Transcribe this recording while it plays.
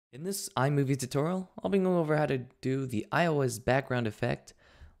In this iMovie tutorial, I'll be going over how to do the iOS background effect.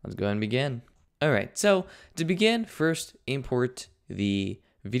 Let's go ahead and begin. Alright, so to begin, first import the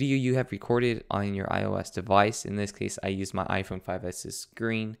video you have recorded on your iOS device. In this case, I use my iPhone 5s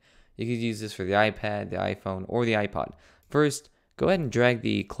screen. You could use this for the iPad, the iPhone, or the iPod. First, go ahead and drag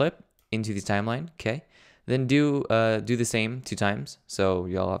the clip into the timeline, okay? Then do the same 2 times, so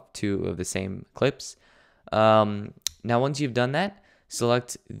you'll have 2 of the same clips. Now once you've done that,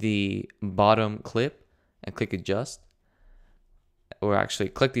 select the bottom clip and click adjust, or actually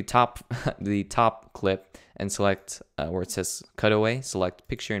click the top clip and select where it says cutaway, select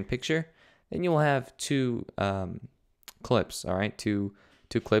picture in picture. Then you'll have 2 clips, all right, two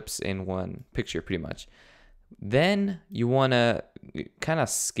clips in one picture pretty much. Then you want to kind of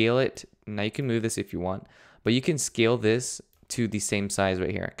scale it. Now you can move this if you want, but you can scale this to the same size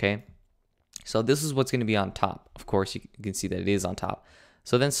right here, okay? So this is what's going to be on top. Of course, you can see that it is on top.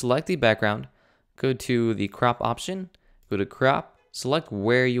 So then select the background, go to the crop option, go to crop, select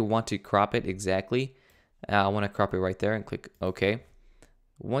where you want to crop it exactly. I want to crop it right there and click OK.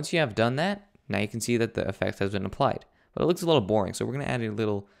 Once you have done that, now you can see that the effect has been applied. But it looks a little boring, so we're going to add a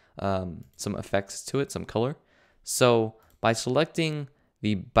little some effects to it, some color. So by selecting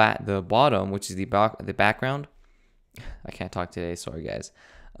the bottom, which is the background, I can't talk today, sorry guys.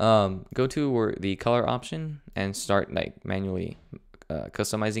 Go to the color option and start like manually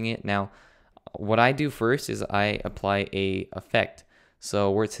customizing it. Now, what I do first is I apply a effect.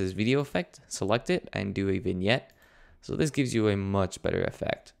 So where it says video effect, select it and do a vignette. So this gives you a much better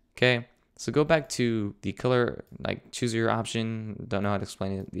effect. Okay, so go back to the color, like choose your option. Don't know how to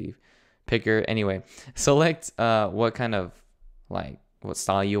explain it. The picker. Anyway, select what kind of what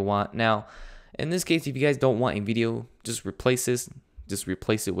style you want. Now, in this case, if you guys don't want a video, just replace this. Just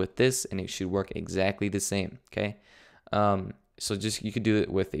replace it with this and it should work exactly the same. Okay, so you could do it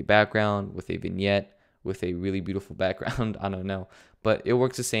with a background, with a vignette, with a really beautiful background. I don't know, but it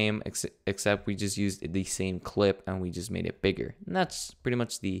works the same, except we just used the same clip and we just made it bigger. And that's pretty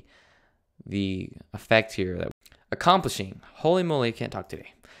much the effect here that we're accomplishing. Holy moly, I can't talk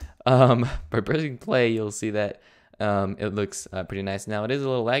today. By pressing play, you'll see that it looks pretty nice. Now it is a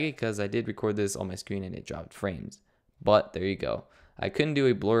little laggy because I did record this on my screen and it dropped frames, but there you go. I couldn't do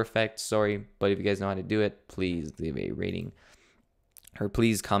a blur effect, sorry, but if you guys know how to do it, please leave a rating or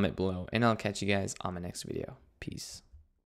please comment below, and I'll catch you guys on my next video. Peace.